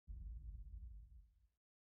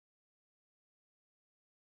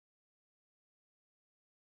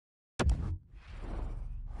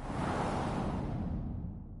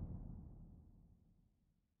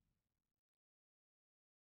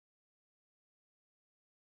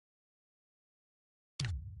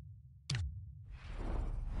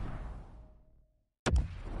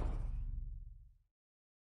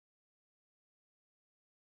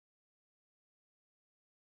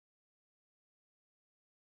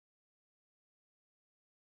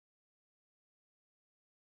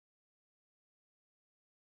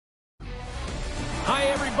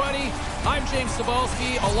I'm James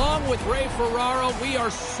Cebulski. Along with Ray Ferraro, we are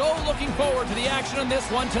so looking forward to the action on this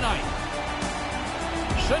one tonight.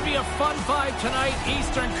 Should be a fun fight tonight.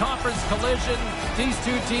 Eastern Conference collision. These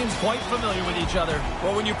two teams quite familiar with each other.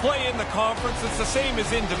 Well, when you play in the conference, it's the same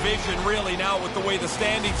as in division, really, now with the way the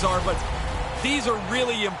standings are. But these are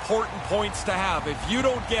really important points to have. If you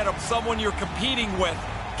don't get them, someone you're competing with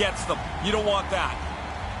gets them. You don't want that.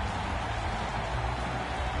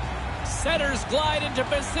 Setters glide into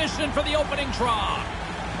position for the opening draw.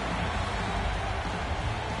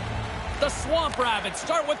 The Swamp Rabbits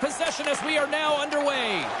start with possession as we are now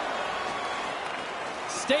underway.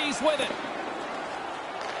 Stays with it.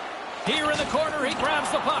 Here in the corner, he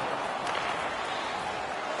grabs the puck.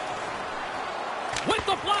 With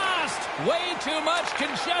the blast! Way too much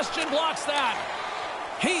congestion blocks that.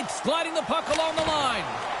 Heats gliding the puck along the line.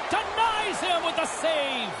 Denies him with the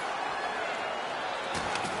save.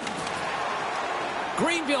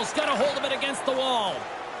 Greenville's got a hold of it against the wall.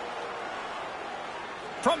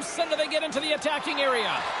 From center, they get into the attacking area.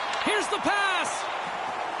 Here's the pass.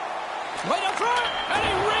 Right up front, and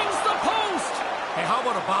he rings the post. Hey, how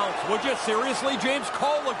about a bounce? Would you? Seriously, James?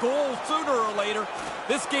 Call a goal sooner or later.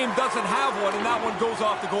 This game doesn't have one, and that one goes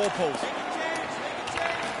off the goalpost.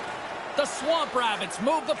 The Swamp Rabbits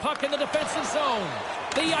move the puck in the defensive zone.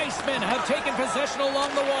 The IceMen have taken possession along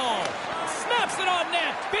the wall. Snaps it on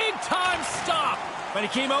net. Big time stop. But he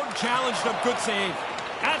came out and challenged him. Good save.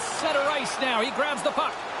 At center ice now. He grabs the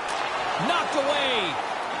puck. Knocked away.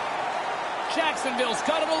 Jacksonville's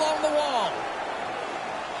got it along the wall.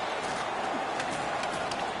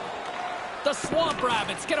 The Swamp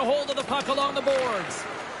Rabbits get a hold of the puck along the boards.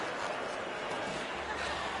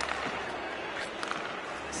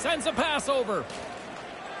 Sends a pass over.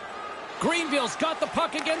 Greenville's got the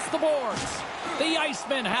puck against the boards. The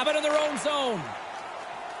IceMen have it in their own zone.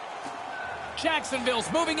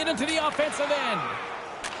 Jacksonville's moving it into the offensive end.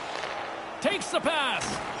 Takes the pass.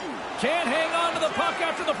 Can't hang on to the puck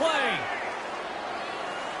after the play.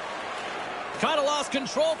 Kind of lost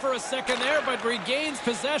control for a second there, but regains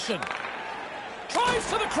possession. Tries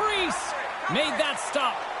to the crease. Made that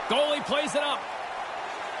stop. Goalie plays it up.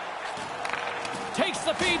 Takes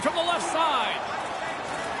the feed from the left side.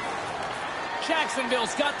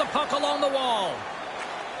 Jacksonville's got the puck along the wall.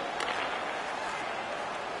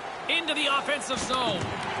 Into the offensive zone.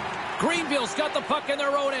 Greenville's got the puck in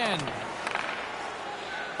their own end.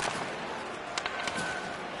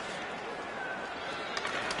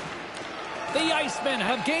 The IceMen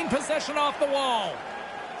have gained possession off the wall.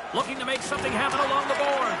 Looking to make something happen along the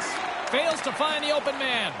boards. Fails to find the open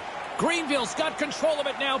man. Greenville's got control of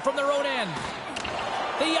it now from their own end.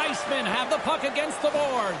 The IceMen have the puck against the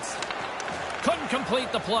boards. Couldn't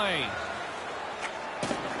complete the play.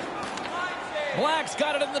 Black's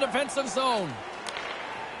got it in the defensive zone.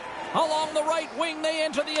 Along the right wing, they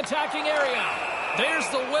enter the attacking area. There's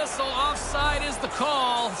the whistle. Offside is the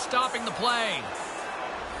call, stopping the play.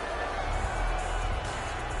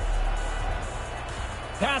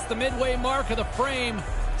 Past the midway mark of the frame.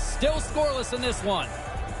 Still scoreless in this one.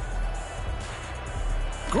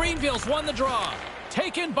 Greenville's won the draw.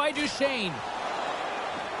 Taken by Duchesne.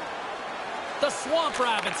 The Swamp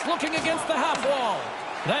Rabbits looking against the half wall.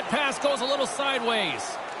 That pass goes a little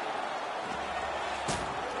sideways.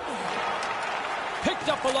 Picked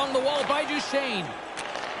up along the wall by Duchesne.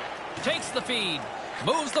 Takes the feed.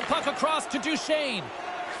 Moves the puck across to Duchesne.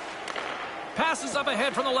 Passes up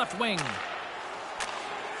ahead from the left wing.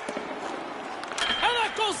 And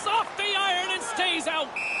that goes off the iron and stays out.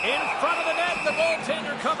 In front of the net, the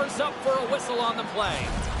goaltender covers up for a whistle on the play.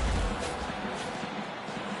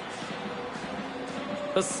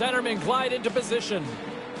 The centermen glide into position.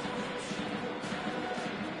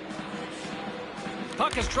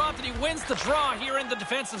 Puck is dropped and he wins the draw here in the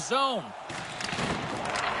defensive zone.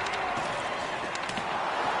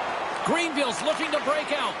 Greenville's looking to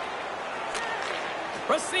break out.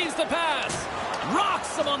 Receives the pass.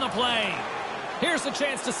 Rocks him on the play. Here's the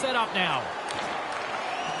chance to set up now.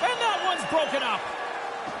 And that one's broken up.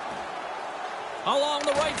 Along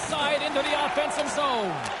the right side into the offensive zone.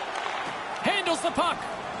 Handles the puck.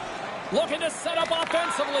 Looking to set up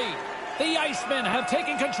offensively. The IceMen have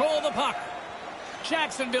taken control of the puck.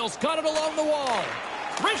 Jacksonville's got it along the wall.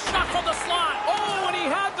 Wrist shot from the slot. Oh, and he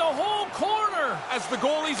had the whole corner. As the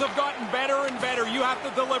goalies have gotten better and better, you have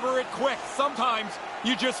to deliver it quick. Sometimes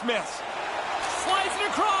you just miss. Slides it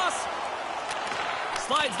across.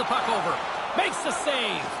 Slides the puck over. Makes the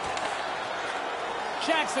save.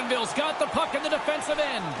 Jacksonville's got the puck in the defensive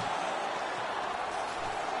end.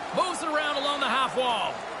 Moves it around along the half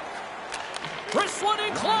wall. Wrist one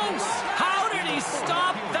in close. How did he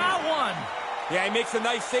stop that one? Yeah, he makes a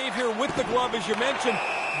nice save here with the glove, as you mentioned,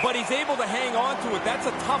 but he's able to hang on to it. That's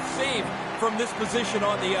a tough save from this position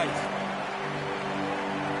on the ice.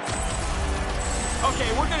 Okay,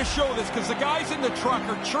 we're going to show this because the guys in the truck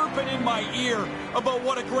are chirping in my ear about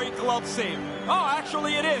what a great glove save. Oh,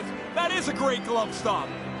 actually it is. That is a great glove stop.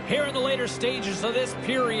 Here in the later stages of this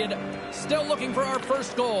period, still looking for our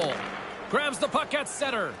first goal. Grabs the puck at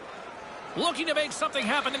center. Looking to make something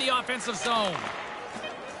happen in the offensive zone.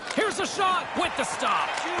 Here's a shot with the stop.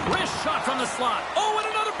 Wrist shot from the slot. Oh, and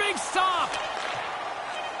another big stop.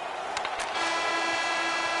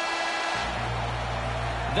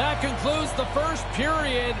 That concludes the first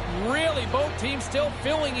period. Really, both teams still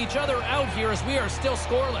filling each other out here as we are still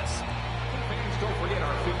scoreless. Fans, don't forget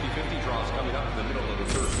our 50-50 draws coming up in the middle of the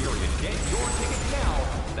third period. Get your ticket now.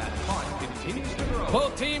 That puck continues to grow.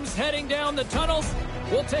 Both teams heading down the tunnels.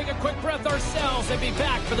 We'll take a quick breath ourselves and be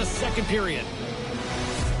back for the second period.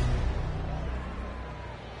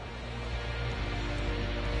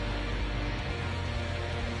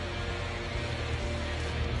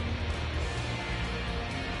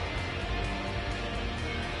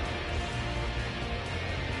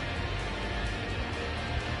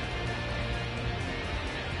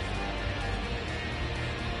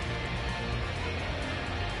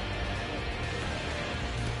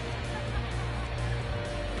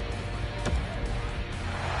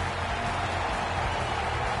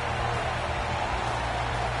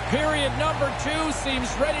 Period number 2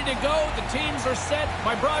 seems ready to go. The teams are set.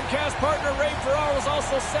 My broadcast partner, Ray Ferraro, is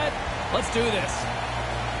also set. Let's do this.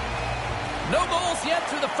 No goals yet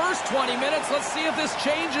through the first 20 minutes. Let's see if this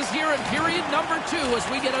changes here in period number 2 as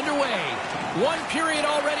we get underway. 1 period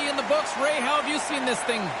already in the books. Ray, how have you seen this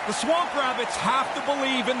thing? The Swamp Rabbits have to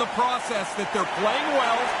believe in the process that they're playing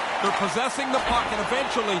well, they're possessing the puck, and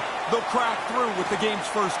eventually they'll crack through with the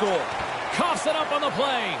game's first goal. Coughs it up on the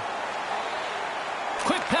play.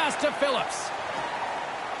 Quick pass to Phillips.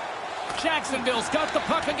 Jacksonville's got the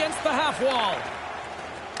puck against the half wall.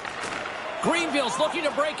 Greenville's looking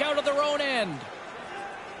to break out of their own end.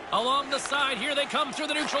 Along the side, here they come through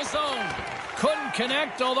the neutral zone. Couldn't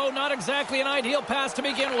connect, although not exactly an ideal pass to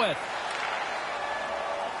begin with.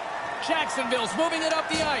 Jacksonville's moving it up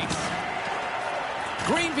the ice.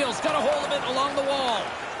 Greenville's got a hold of it along the wall.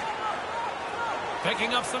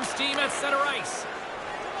 Picking up some steam at center ice.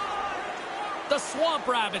 The Swamp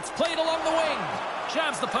Rabbits played along the wing.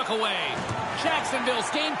 Jabs the puck away. Jacksonville's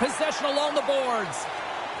gained possession along the boards.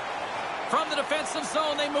 From the defensive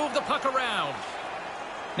zone, they move the puck around.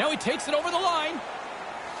 Now he takes it over the line.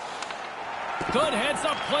 Good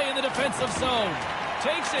heads-up play in the defensive zone.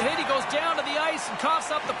 Takes a hit, he goes down to the ice and coughs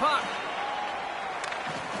up the puck.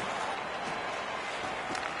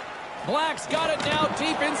 Black's got it now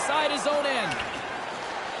deep inside his own end.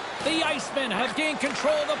 The IceMen have gained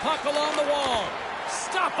control of the puck along the wall.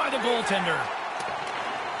 Stopped by the goaltender.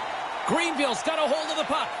 Greenville's got a hold of the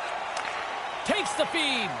puck. Takes the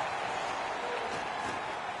feed.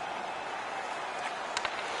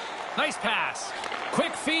 Nice pass.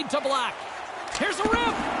 Quick feed to Black. Here's a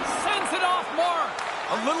rip. Sends it off mark.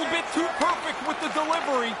 A little bit too perfect with the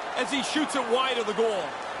delivery as he shoots it wide of the goal.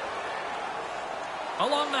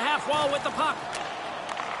 Along the half wall with the puck.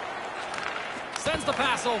 Sends the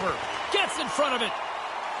pass over. Gets in front of it.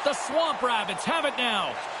 The Swamp Rabbits have it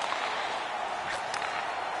now.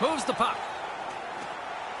 Moves the puck.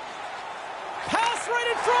 Pass right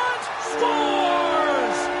in front.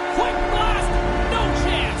 Scores! Quick blast. No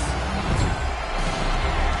chance.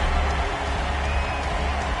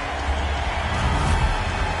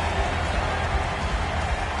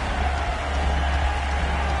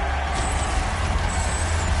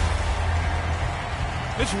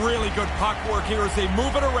 It's really good puck work here as they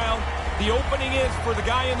move it around. The opening is for the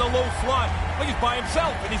guy in the low slot. Look, he's by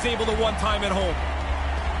himself, and he's able to one-time at home.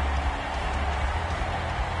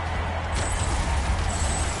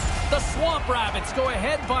 The Swamp Rabbits go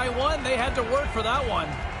ahead by 1. They had to work for that one.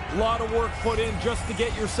 A lot of work put in just to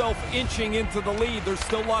get yourself inching into the lead. There's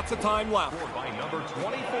still lots of time left. By number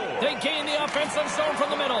 24. They gain the offensive zone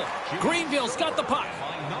from the middle. Greenville's got the puck.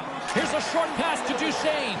 Here's a short pass to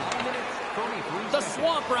Duchesne. The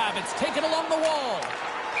Swamp Rabbits take it along the wall.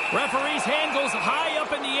 Referee's hand goes high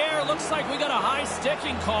up in the air. Looks like we got a high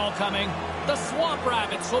sticking call coming. The Swamp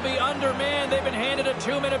Rabbits will be undermanned. They've been handed a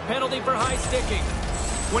 2-minute penalty for high sticking.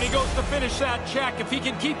 When he goes to finish that check, if he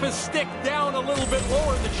can keep his stick down a little bit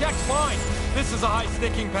lower, the check's fine. This is a high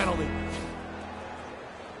sticking penalty.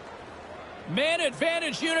 Man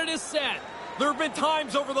advantage unit is set. There have been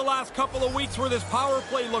times over the last couple of weeks where this power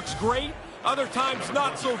play looks great. Other times,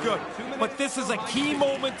 not so good. But this is a key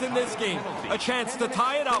moment in this game. A chance to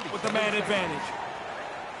tie it up with the man advantage.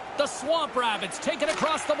 The Swamp Rabbits take it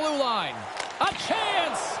across the blue line. A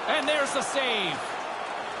chance! And there's the save.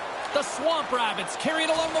 The Swamp Rabbits carry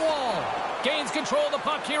it along the wall. Gains control of the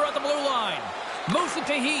puck here at the blue line. Moves it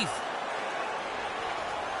to Heath.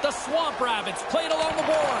 The Swamp Rabbits play it along the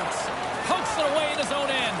boards. Pokes it away in his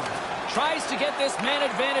own end. Tries to get this man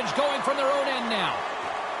advantage going from their own end now.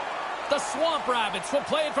 The Swamp Rabbits will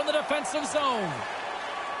play it from the defensive zone.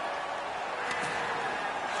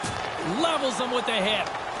 Levels them with the hit.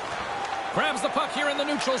 Grabs the puck here in the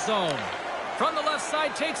neutral zone. From the left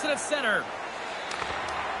side, takes it at center.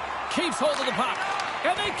 Keeps hold of the puck.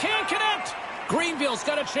 And they can't connect. Greenville's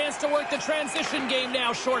got a chance to work the transition game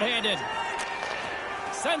now, shorthanded.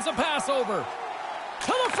 Sends a pass over.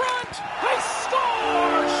 To the front. They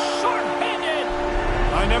score! Shorthanded.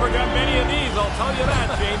 I never got many of these, I'll tell you that,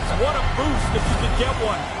 James. What a boost if you could get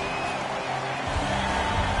one.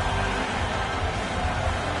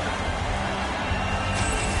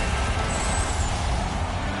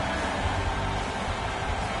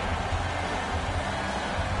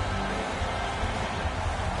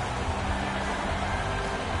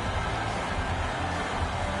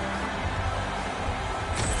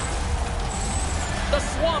 The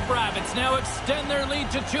Swamp Rabbits now extend their lead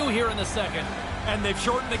to 2 here in the second. And they've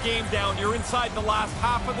shortened the game down. You're inside the last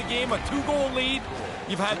half of the game, a 2-goal lead.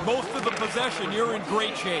 You've had most of the possession. You're in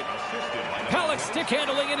great shape. Pellick stick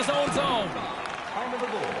handling in his own zone. Time of the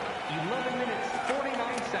goal, 11 minutes,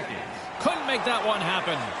 49 seconds. Couldn't make that one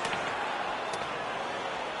happen.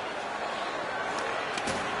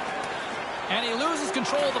 And he loses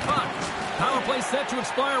control of the puck. Power play set to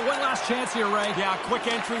expire. One last chance here, Ray. Yeah, quick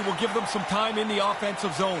entry will give them some time in the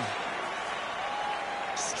offensive zone.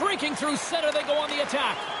 Streaking through center, they go on the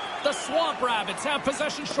attack. The Swamp Rabbits have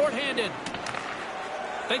possession shorthanded.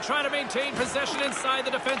 They try to maintain possession inside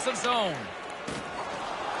the defensive zone.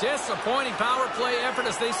 Disappointing power play effort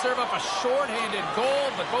as they serve up a shorthanded goal,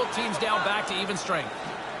 but both teams down back to even strength.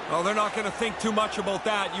 Well, they're not going to think too much about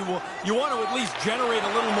that. You want to at least generate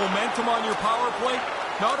a little momentum on your power play.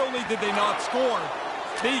 Not only did they not score,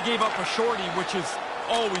 they gave up a shorty, which is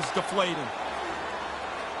always deflating.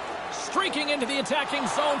 Streaking into the attacking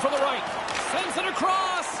zone from the right. Sends it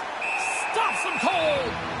across. Stops them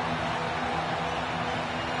cold.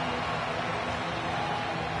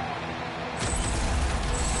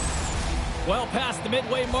 Well past the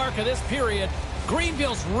midway mark of this period,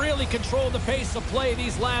 Greenville's really controlled the pace of play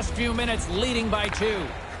these last few minutes, leading by 2.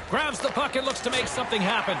 Grabs the puck and looks to make something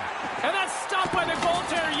happen. And that's stopped by the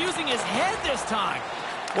goaltender using his head this time.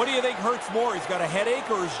 What do you think hurts more? He's got a headache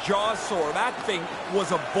or his jaw's sore? That thing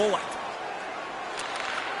was a bullet.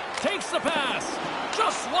 Takes the pass.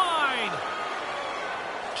 Just wide.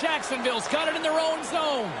 Jacksonville's got it in their own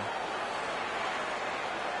zone.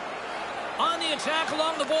 On the attack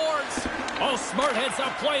along the boards. Oh, smart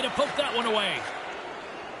heads-up play to poke that one away.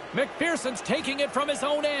 McPherson's taking it from his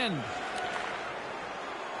own end.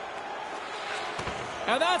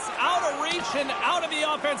 And that's out of reach and out of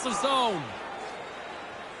the offensive zone.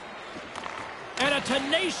 And a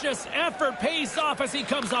tenacious effort pays off as he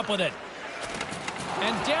comes up with it.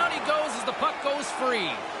 And down he goes as the puck goes free.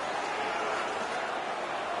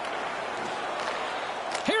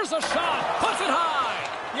 Here's a shot. Puts it high.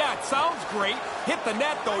 Yeah, it sounds great. Hit the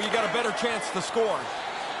net, though, you got a better chance to score.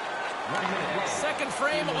 Second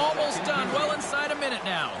frame almost done. Well inside a minute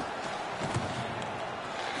now.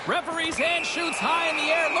 Referee's hand shoots high in the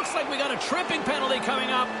air. Looks like we got a tripping penalty coming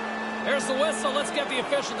up. There's the whistle. Let's get the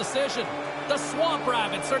official decision. The Swamp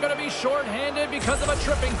Rabbits are going to be shorthanded because of a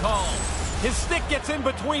tripping call. His stick gets in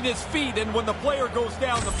between his feet, and when the player goes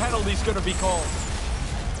down, the penalty's going to be called.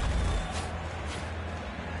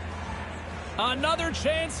 Another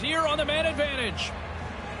chance here on the man advantage.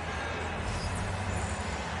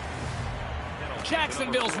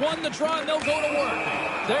 Jacksonville's won the draw, and they'll go to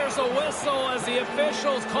work. There's a whistle as the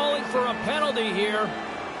official's calling for a penalty here.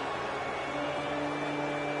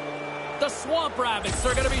 The Swamp Rabbits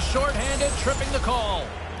are going to be shorthanded, tripping the call.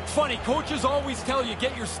 Funny, coaches always tell you,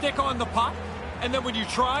 get your stick on the puck, and then when you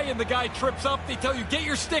try and the guy trips up, they tell you, get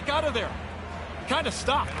your stick out of there. Kind of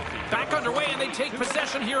stuck. Back underway, and they take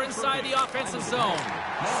possession here inside the offensive zone.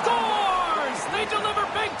 Scores! They deliver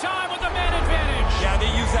big time with the man advantage. Yeah,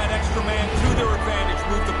 they use that extra man to their advantage.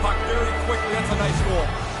 Move the puck very quickly. That's a nice goal.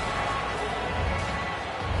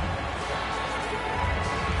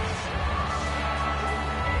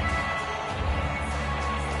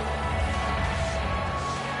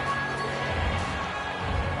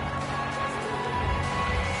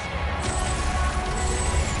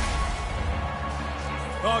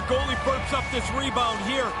 Goalie burps up this rebound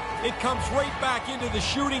here. It comes right back into the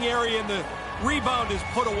shooting area, and the rebound is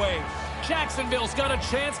put away. Jacksonville's got a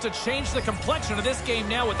chance to change the complexion of this game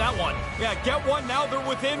now with that one. Yeah, get one. Now they're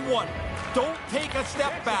within one. Don't take a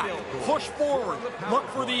step back. Push forward. Look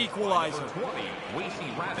for the equalizer.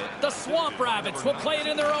 The Swamp Rabbits will play it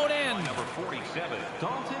in their own end.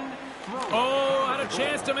 Oh, had a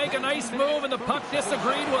chance to make a nice move, and the puck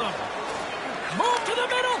disagreed with him. Move to the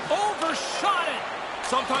middle. Overshot it.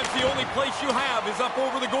 Sometimes the only place you have is up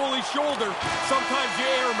over the goalie's shoulder. Sometimes you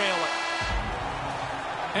airmail it.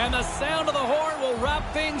 And the sound of the horn will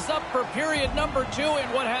wrap things up for period number 2 in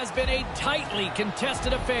what has been a tightly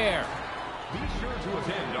contested affair. Be sure to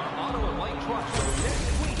attend our Auto and Light Truck Show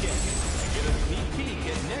next weekend and get a sneak peek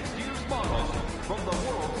at next year's models from the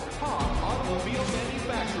world's top automobile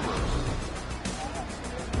manufacturers.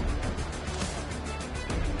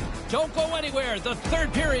 Don't go anywhere. The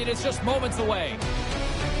third period is just moments away.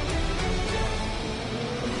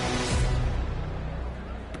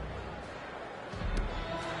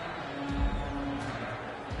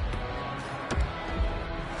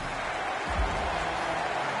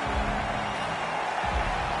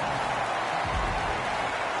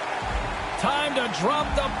 Time to drop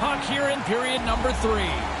the puck here in period number 3.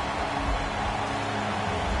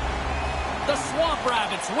 The Swamp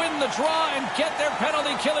Rabbits win the draw and get their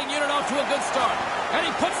penalty-killing unit off to a good start. And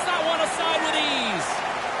he puts that one aside with ease.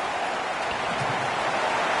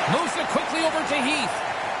 Moves it quickly over to Heath.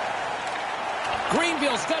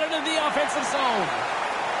 Greenville's got it in the offensive zone.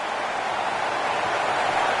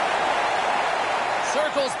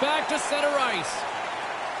 Circles back to center ice.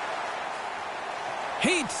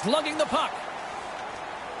 Heath slugging the puck.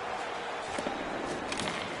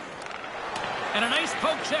 And a nice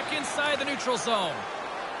poke check inside the neutral zone.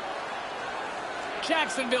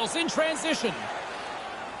 Jacksonville's in transition.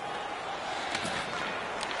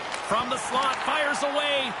 From the slot, fires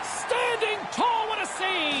away. Standing tall, what a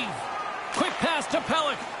save! Quick pass to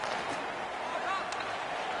Pellick.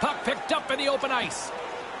 Puck picked up in the open ice.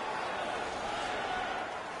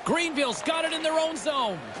 Greenville's got it in their own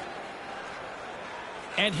zone.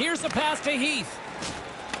 And here's the pass to Heath.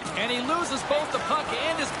 And he loses both the puck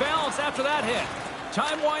and his balance after that hit.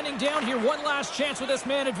 Time winding down here. One last chance with this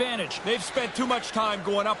man advantage. They've spent too much time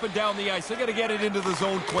going up and down the ice. They got to get it into the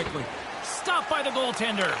zone quickly. Stopped by the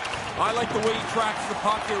goaltender. I like the way he tracks the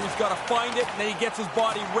puck here. He's got to find it, and then he gets his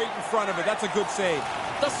body right in front of it. That's a good save.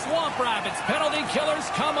 The Swamp Rabbits penalty killers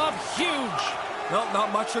come up huge. Well,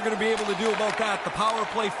 not much they're going to be able to do about that. The power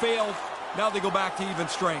play failed. Now they go back to even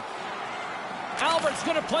strength. Albert's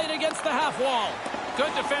going to play it against the half wall.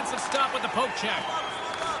 Good defensive stop with the poke check.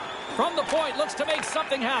 From the point, looks to make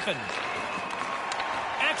something happen.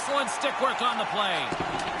 Excellent stick work on the play.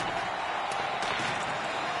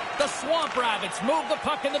 The Swamp Rabbits move the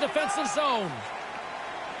puck in the defensive zone.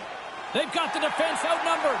 They've got the defense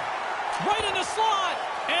outnumbered. Right in the slot,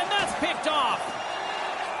 and that's picked off.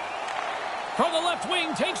 From the left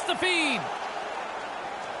wing, takes the feed.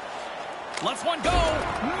 Lets one go.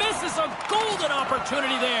 Misses a golden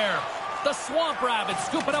opportunity there. The Swamp Rabbits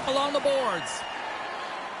scoop it up along the boards.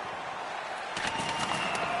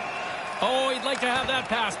 Oh, he'd like to have that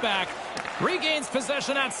pass back. Regains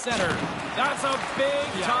possession at center. That's a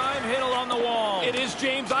big-time hit along the wall. It is,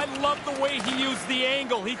 James. I love the way he used the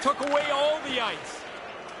angle. He took away all the ice.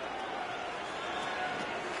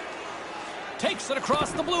 Takes it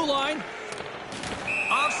across the blue line.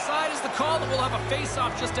 Offside is the call that will have a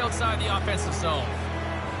face-off just outside the offensive zone.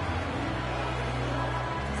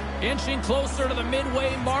 Inching closer to the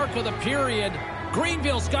midway mark of the period.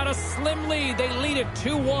 Greenville's got a slim lead. They lead it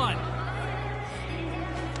 2-1.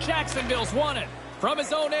 Jacksonville's won it. From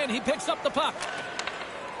his own end, he picks up the puck.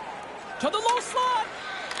 To the low slot.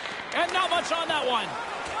 And not much on that one.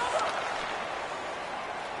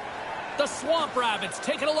 The Swamp Rabbits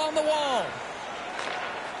take it along the wall.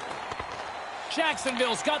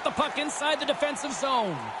 Jacksonville's got the puck inside the defensive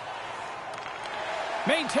zone.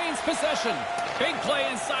 Maintains possession. Big play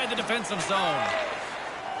inside the defensive zone.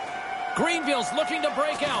 Greenville's looking to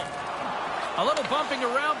break out. A little bumping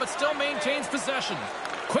around, but still maintains possession.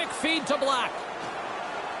 Quick feed to Black.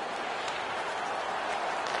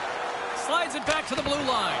 Slides it back to the blue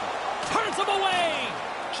line. Turns him away.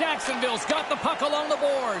 Jacksonville's got the puck along the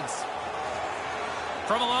boards.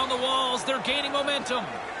 From along the walls, they're gaining momentum.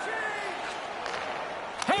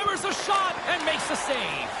 Hammers a shot and makes the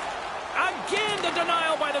save. Again, the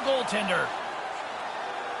denial by the goaltender.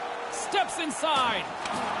 Steps inside.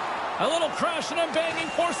 A little crashing and banging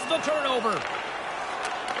forces the turnover.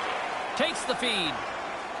 Takes the feed.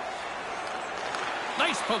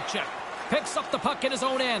 Nice poke check. Picks up the puck in his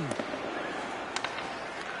own end.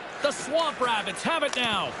 The Swamp Rabbits have it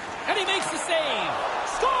now. And he makes the save.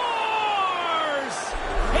 Scores!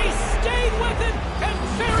 He stayed with it and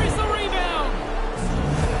buries the rebound.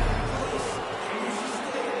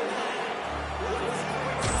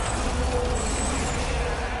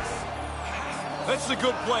 That's a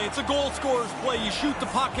good play. It's a goal scorer's play. You shoot the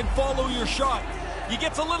puck and follow your shot. He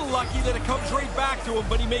gets a little lucky that it comes right back to him,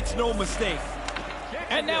 but he makes no mistake.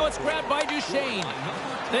 And now it's grabbed by Duchesne.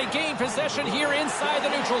 They gain possession here inside the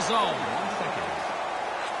neutral zone.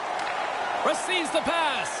 Receives the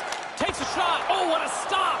pass. Takes a shot. Oh, what a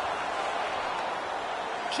stop.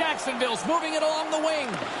 Jacksonville's moving it along the wing.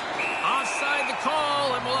 Offside the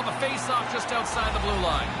call, and we'll have a face-off just outside the blue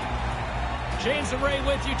line. James and Ray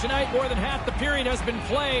with you tonight. More than half the period has been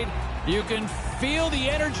played. You can feel the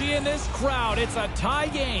energy in this crowd. It's a tie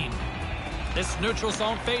game. This neutral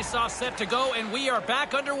zone face-off set to go, and we are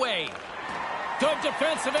back underway. Good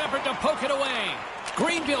defensive effort to poke it away.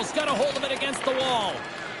 Greenville's got a hold of it against the wall.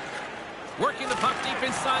 Working the puck deep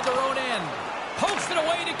inside their own end. Pokes it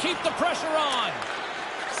away to keep the pressure on.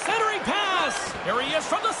 Centering pass. Here he is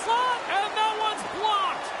from the slot, and that one's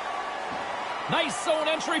blocked. Nice zone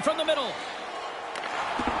entry from the middle.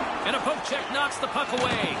 And a poke check knocks the puck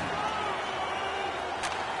away.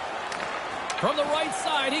 From the right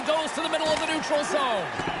side, he goes to the middle of the neutral zone.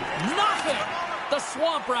 Nothing. The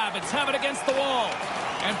Swamp Rabbits have it against the wall.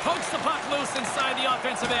 And pokes the puck loose inside the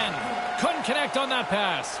offensive end. Couldn't connect on that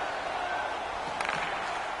pass.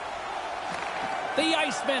 The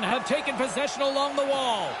IceMen have taken possession along the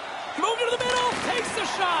wall. Moved to the middle. Takes the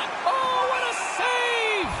shot. Oh, what a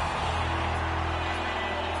save!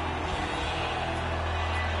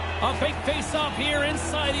 A big face-off here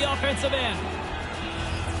inside the offensive end.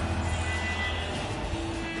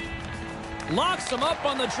 Locks them up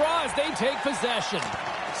on the draw as they take possession.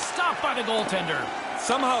 Stopped by the goaltender.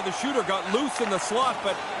 Somehow the shooter got loose in the slot,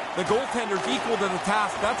 but the goaltender's equal to the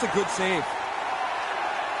task. That's a good save.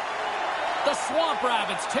 The Swamp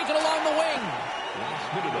Rabbits take it along the wing.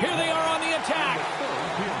 Here they are on the attack.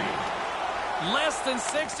 Less than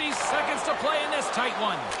 60 seconds to play in this tight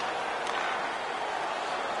one.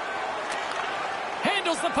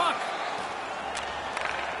 Handles the puck.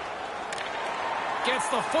 Gets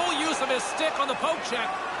the full use of his stick on the poke check.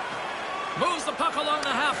 Moves the puck along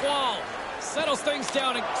the half wall. Settles things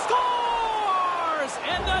down and scores!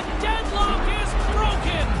 And the deadlock is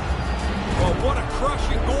broken. Well, what a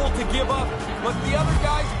crushing goal to give up. But the other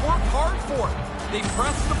guys worked hard for it. They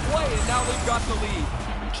pressed the play, and now they've got the lead.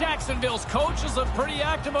 Jacksonville's coach is pretty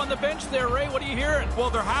active on the bench there, Ray. What are you hearing?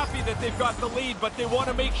 Well, they're happy that they've got the lead, but they want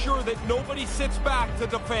to make sure that nobody sits back to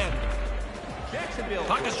defend.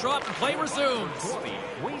 Puck is dropped and play resumes.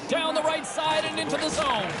 Down the right side and into the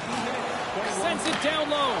zone. Sends it down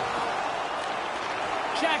low.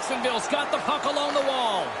 Jacksonville's got the puck along the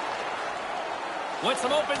wall. With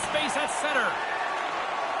some open space at center.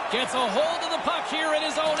 Gets a hold of the puck here in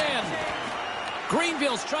his own end.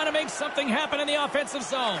 Greenville's trying to make something happen in the offensive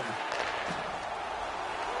zone.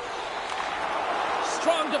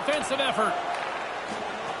 Strong defensive effort.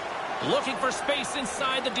 Looking for space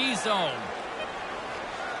inside the D zone.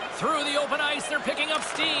 Through the open ice, they're picking up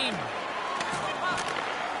steam.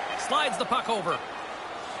 Slides the puck over.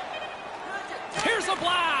 Here's a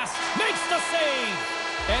blast. Makes the save.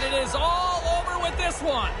 And it is all over with this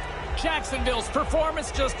one. Jacksonville's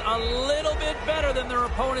performance just a little bit better than their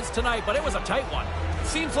opponents tonight, but it was a tight one.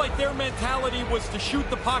 Seems like their mentality was to shoot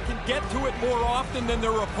the puck and get to it more often than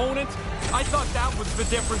their opponents. I thought that was the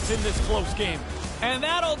difference in this close game. And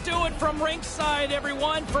that'll do it from Rinkside,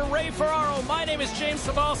 everyone. For Ray Ferraro, my name is James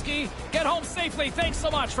Cybulski. Get home safely. Thanks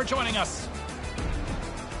so much for joining us.